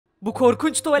Bu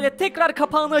korkunç tuvalet tekrar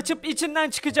kapağını açıp içinden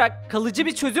çıkacak. Kalıcı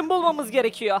bir çözüm bulmamız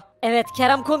gerekiyor. Evet,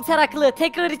 Kerem komiser haklı.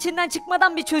 Tekrar içinden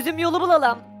çıkmadan bir çözüm yolu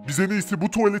bulalım. Biz en iyisi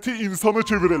bu tuvaleti insana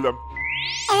çevirelim.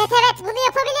 Evet evet, bunu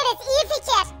yapabiliriz. İyi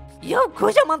fikir. Ya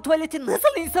kocaman tuvaleti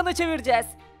nasıl insana çevireceğiz?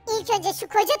 İlk önce şu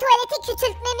koca tuvaleti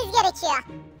küçültmemiz gerekiyor.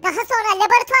 Daha sonra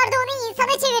laboratuvarda onu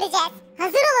insana çevireceğiz.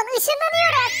 Hazır olun,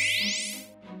 ışınlanıyoruz.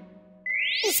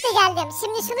 İşte geldim.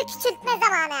 Şimdi şunu küçültme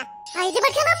zamanı. Haydi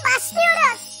bakalım,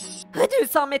 başlıyoruz. Hadi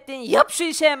Hüsamettin, yap şu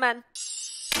işi hemen.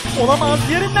 Olamaz,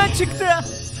 yerinden çıktı.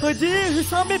 Hadi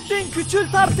Hüsamettin,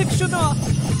 küçült artık şunu.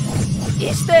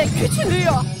 İşte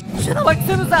küçülüyor. Şuna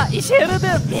baksanıza, işe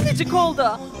yaradı. Minicik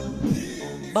oldu.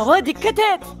 Baba dikkat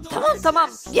et. Tamam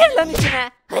gir lan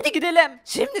içine. Hadi gidelim.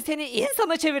 Şimdi seni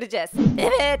insana çevireceğiz.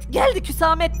 Evet, geldik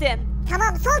Hüsamettin.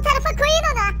 Tamam, sol tarafa koyun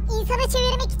onu. İnsana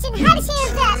çevirmek için her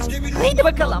şey hazır. Haydi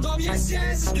bakalım.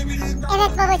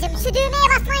 Evet babacım, şu düğmeye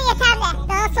basman yeterli.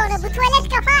 Daha sonra bu tuvalet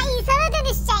kapağı insana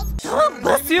dönüşecek. Tamam,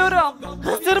 basıyorum.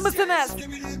 Hazır mısınız?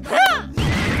 Ha!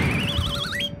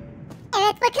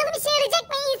 Evet, bakalım işe yarayacak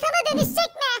mı? İnsana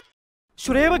dönüşecek mi?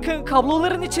 Şuraya bakın,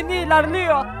 kabloların içinde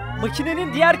ilerliyor.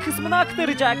 Makinenin diğer kısmını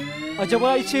aktaracak.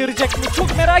 Acaba işe yarayacak mı?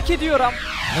 Çok merak ediyorum.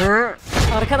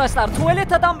 Arkadaşlar,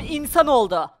 tuvalet adam insan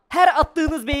oldu. Her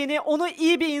attığınız beğeni onu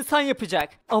iyi bir insan yapacak.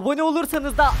 Abone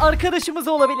olursanız da arkadaşımız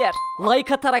olabilir.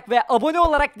 Like atarak ve abone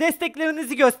olarak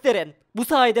desteklerinizi gösterin. Bu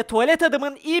sayede tuvalet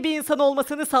adamın iyi bir insan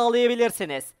olmasını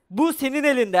sağlayabilirsiniz. Bu senin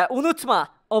elinde, unutma.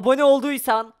 Abone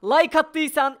olduysan, like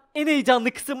attıysan en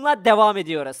heyecanlı kısımla devam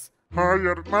ediyoruz.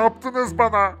 Hayır, ne yaptınız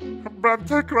bana? Ben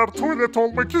tekrar tuvalet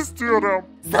olmak istiyorum.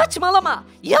 Saçmalama.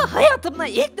 Ya hayatımda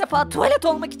ilk defa tuvalet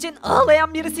olmak için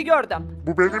ağlayan birisi gördüm.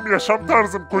 Bu benim yaşam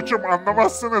tarzım koçum,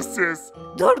 anlamazsınız siz.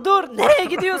 Dur, nereye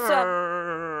gidiyorsun?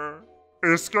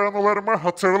 Eski anılarımı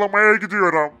hatırlamaya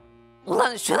gidiyorum.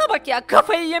 Ulan şuna bak ya,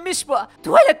 kafayı yemiş bu.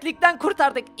 Tuvaletlikten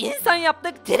kurtardık, insan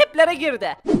yaptık, triplere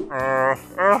girdi.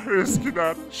 Ah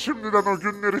eskiler. Şimdiden o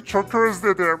günleri çok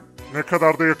özledim. Ne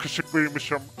kadar da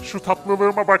yakışıklıymışım. Şu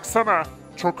tatlılığıma baksana.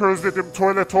 Çok özledim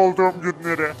tuvalet olduğum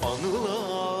günleri. Anılar,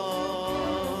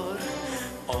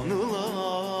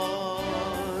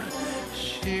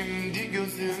 şimdi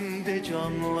gözümde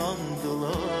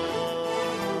canlandılar.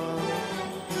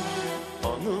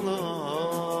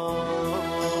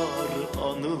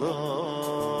 Anılar,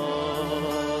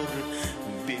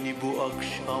 beni bu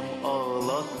akşam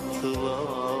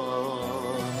ağlattılar.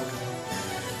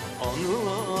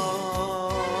 Anılar,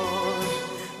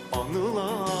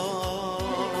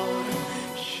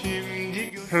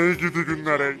 şimdi Hey gidi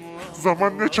günler hey.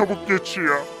 Zaman ne çabuk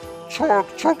geçiyor.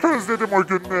 Çok özledim o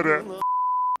günleri.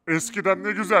 Eskiden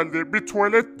ne güzeldi, bir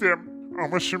tuvalettim.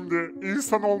 Ama şimdi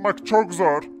insan olmak çok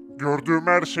zor. Gördüğüm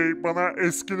her şey bana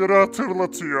eskileri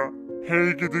hatırlatıyor.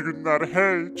 Hey gidi günler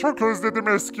hey, çok özledim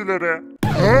eskileri.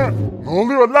 He? Ne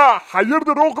oluyor la?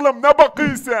 Hayırdır oğlum, ne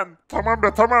bakıyorsun? Tamam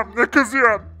be tamam, ne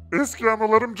kızıyorsun? Eski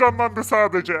anılarım canlandı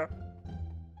sadece.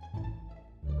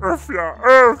 Öf ya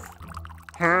öf.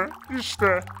 He?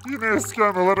 İşte yine eski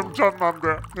anılarım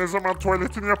canlandı. Ne zaman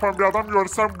tuvaletini yapan bir adam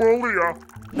görsem bu oluyor.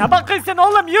 Ne bakıyorsun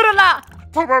oğlum, yürü la.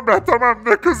 Tamam be tamam,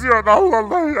 ne kızıyorsun Allah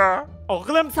Allah ya.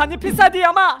 Oğlum seni pis hadi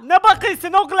ama, ne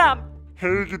bakıyorsun oğlum?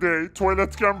 Hey gidey,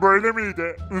 tuvaletken böyle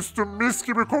miydi? Üstüm mis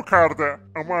gibi kokardı.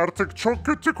 Ama artık çok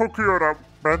kötü kokuyorum.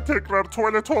 Ben tekrar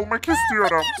tuvalet olmak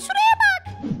istiyorum. Şuraya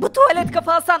bak. Bu tuvalet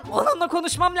kafa Hasan, onunla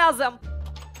konuşmam lazım.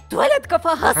 Tuvalet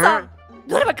kafa Hasan. He?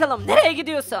 Dur bakalım, nereye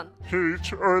gidiyorsun?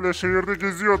 Hiç, öyle şehirde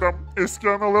geziyordum. Eski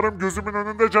anılarım gözümün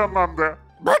önünde canlandı.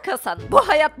 Bak Hasan, bu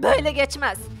hayat böyle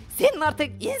geçmez. Senin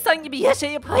artık insan gibi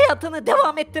yaşayıp hayatını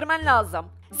devam ettirmen lazım.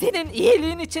 Senin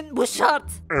iyiliğin için bu şart.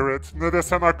 Evet, ne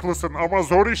desen haklısın ama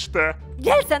zor işte.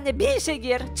 Gel sen de bir işe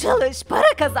gir, çalış,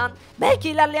 para kazan. Belki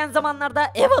ilerleyen zamanlarda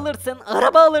ev alırsın,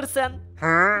 araba alırsın.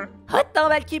 He? Hatta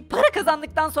belki para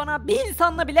kazandıktan sonra bir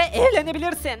insanla bile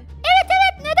evlenebilirsin.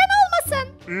 Evet, neden olmasın?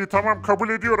 İyi tamam, kabul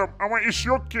ediyorum ama iş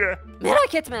yok ki.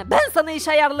 Merak etme, ben sana iş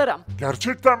ayarlarım.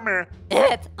 Gerçekten mi?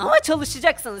 Evet, ama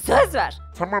çalışacaksın, söz ver.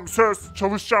 Tamam söz,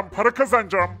 çalışacağım, para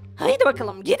kazanacağım. Haydi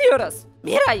bakalım, gidiyoruz.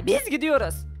 Miray, biz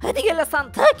gidiyoruz. Hadi gel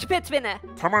Hasan, takip et beni.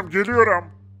 Tamam geliyorum.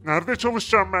 Nerede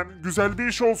çalışacağım ben? Güzel bir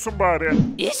iş olsun bari.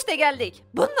 İşte geldik.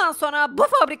 Bundan sonra bu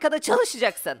fabrikada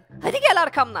çalışacaksın. Hadi gel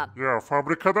arkamdan. Ya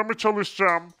fabrikada mı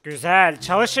çalışacağım? Güzel,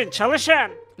 çalışın.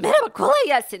 Merhaba, kolay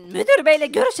gelsin. Müdür beyle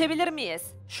görüşebilir miyiz?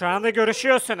 Şu anda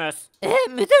görüşüyorsunuz.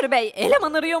 Müdür bey,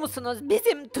 eleman arıyor musunuz?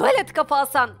 Bizim tuvalet kafa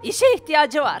Hasan işe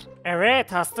ihtiyacı var.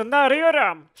 Evet, aslında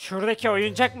arıyorum. Şuradaki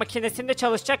oyuncak makinesinde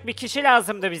çalışacak bir kişi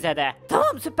lazımdı bize de.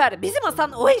 Tamam, süper. Bizim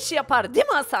Hasan o işi yapar, değil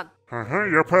mi Hasan? Hı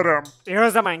hı, yaparım. İyi o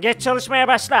zaman geç çalışmaya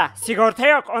başla. Sigorta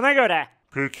yok ona göre.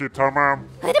 Peki tamam.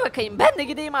 Hadi bakayım ben de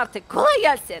gideyim artık. Kolay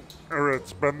gelsin. Evet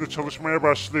ben de çalışmaya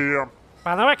başlayayım.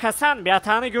 Bana bak Hasan, bir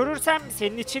hatanı görürsem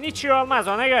senin için hiç iyi olmaz,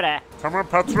 ona göre. Tamam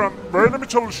patron, böyle mi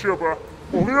çalışıyor bu?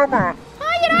 Oluyor mu?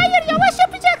 Hayır yavaş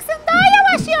yapacaksın daha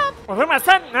yavaş yap. Oğlum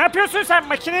Hasan, ne yapıyorsun sen?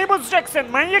 Makineyi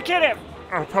bozacaksın manyak herif.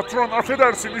 Patron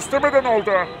affedersin, istemeden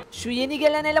oldu. Şu yeni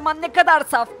gelen eleman ne kadar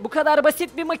saf. Bu kadar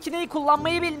basit bir makineyi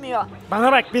kullanmayı bilmiyor.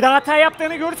 Bana bak, bir daha hata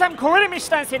yaptığını görürsem kovarım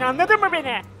işten seni, anladın mı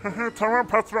beni? Tamam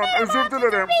patron, özür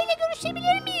dilerim. Beyle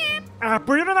görüşebilir miyim?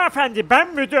 Buyurun hanımefendi,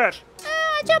 ben müdür.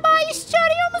 Acaba işçi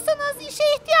arıyor musunuz? İşe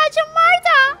ihtiyacım var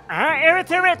da.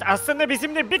 Evet, aslında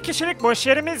bizim de bir kişilik boş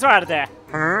yerimiz vardı.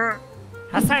 Hı?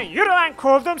 Hasan yürü lan,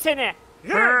 kovdum seni.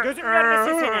 Yürü, gözüm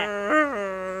görmesin seni.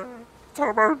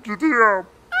 Tamam gidiyorum.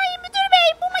 Ay müdür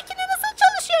bey bu makine nasıl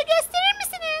çalışıyor gösterir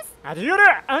misiniz? Hadi yürü,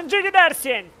 anca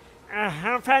gidersin.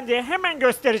 Hanımefendi hemen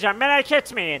göstereceğim, merak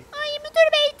etmeyin. Ay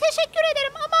müdür bey teşekkür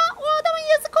ederim ama o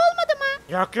adamın yazık olmadı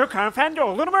mı? Yok hanımefendi,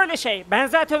 olur mu öyle şey? Ben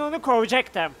zaten onu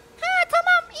kovacaktım. Ha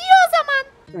tamam iyi o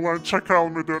zaman. Ulan çakal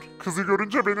müdür. Kızı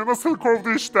görünce beni nasıl kovdu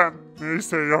işten.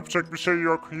 Neyse yapacak bir şey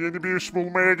yok. Yeni bir iş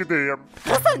bulmaya gideyim.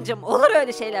 Hasancım olur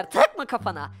öyle şeyler, takma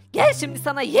kafana. Gel şimdi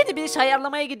sana yeni bir iş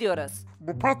ayarlamaya gidiyoruz.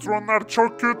 Bu patronlar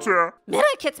çok kötü.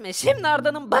 Merak etme, şimdi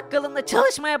Arda'nın bakkalında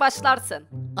çalışmaya başlarsın.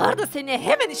 Arda seni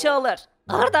hemen işe alır.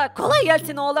 Arda kolay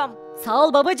gelsin oğlum. Sağ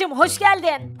ol babacım, hoş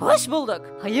geldin. Hoş bulduk.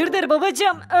 Hayırdır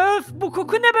babacım? Öf, bu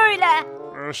koku ne böyle?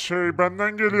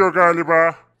 Benden geliyor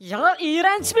galiba. Ya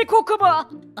iğrenç bir koku bu.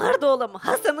 Arda oğlum,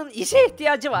 Hasan'ın işe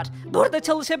ihtiyacı var. Burada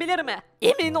çalışabilir mi?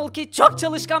 Emin ol ki çok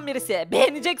çalışkan birisi.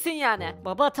 Beğeneceksin yani.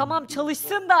 Baba tamam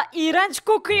çalışsın da iğrenç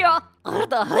kokuyor.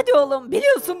 Arda hadi oğlum,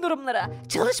 biliyorsun durumları.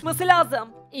 Çalışması lazım.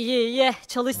 İyi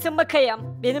çalışsın bakayım.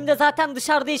 Benim de zaten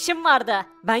dışarıda işim vardı.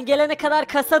 Ben gelene kadar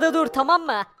kasada dur, tamam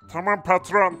mı? Tamam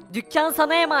patron. Dükkan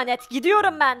sana emanet.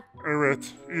 Gidiyorum ben. Evet,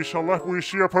 inşallah bu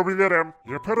işi yapabilirim.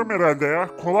 Yaparım herhalde ya.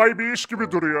 Kolay bir iş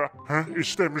gibi duruyor.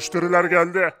 İşte müşteriler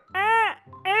geldi.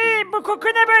 Bu koku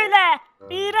ne böyle?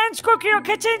 İğrenç kokuyor,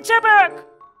 kaçın çabuk.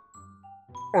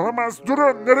 Olamaz,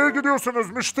 durun. Nereye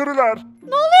gidiyorsunuz müşteriler?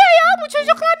 Ne oluyor ya bu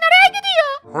çocuklar nereye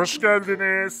gidiyor? Hoş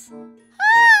geldiniz.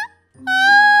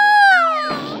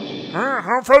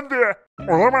 Hanımefendi.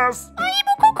 Olamaz. Ay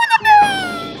bu koku ne be?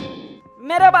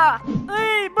 Merhaba.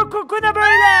 Bu koku ne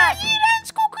böyle?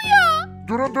 İğrenç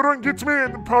kokuyor. Durun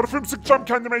gitmeyin. Parfüm sıkacağım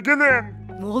kendime, gelin.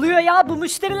 Ne oluyor ya, bu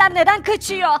müşteriler neden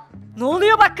kaçıyor? Ne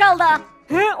oluyor bakkalda?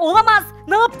 Olamaz.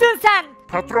 Ne yaptın sen?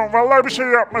 Patron vallahi bir şey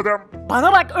yapmadım.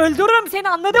 Bana bak, öldürürüm seni,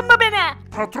 anladın mı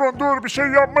beni? Patron dur, bir şey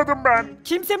yapmadım ben.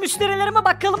 Kimse müşterilerimi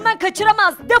bakkalımdan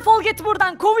kaçıramaz. Defol git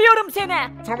buradan, kovuyorum seni.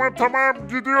 Tamam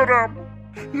gidiyorum.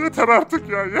 Yeter artık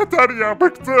ya, yeter ya,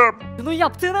 bıktım. Bunun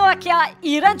yaptığına bak ya,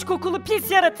 iğrenç kokulu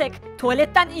pis yaratık.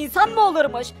 Tuvaletten insan mı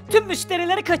olurmuş? Tüm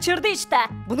müşterileri kaçırdı işte.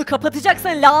 Bunu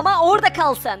kapatacaksın, lağma orada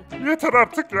kalsın. Yeter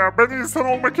artık ya, ben insan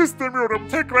olmak istemiyorum.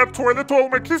 Tekrar tuvalet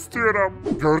olmak istiyorum.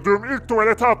 Gördüğüm ilk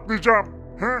tuvalete atlayacağım.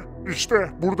 İşte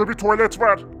burada bir tuvalet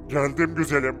var. Geldim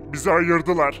güzelim, bizi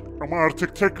ayırdılar. Ama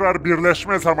artık tekrar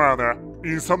birleşme zamanı.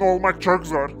 İnsan olmak çok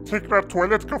zor. Tekrar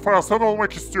tuvalet kafa Hasan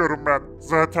olmak istiyorum ben.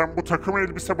 Zaten bu takım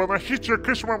elbise bana hiç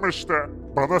yakışmamıştı.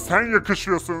 Bana sen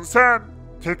yakışıyorsun, sen.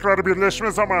 Tekrar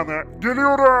birleşme zamanı.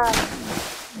 Geliyorum.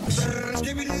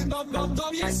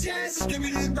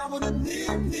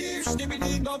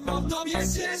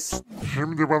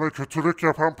 Şimdi bana kötülük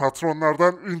yapan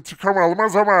patronlardan intikam alma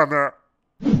zamanı.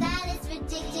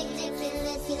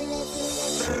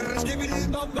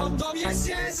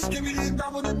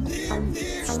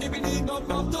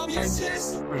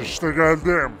 İşte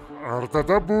geldim. Arda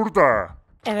da burada.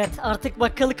 Evet, artık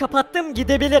bakkalı kapattım,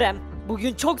 gidebilirim.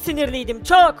 Bugün çok sinirliydim,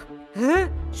 çok.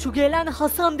 Şu gelen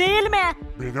Hasan değil mi?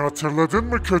 Beni hatırladın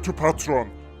mı kötü patron?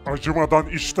 Acımadan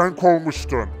işten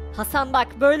kovmuştun. Hasan bak,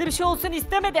 böyle bir şey olsun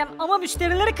istemedim ama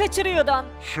müşterileri kaçırıyordun.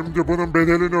 Şimdi bunun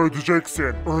bedelini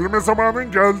ödeyeceksin. Ölme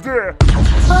zamanın geldi.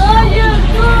 Hayır!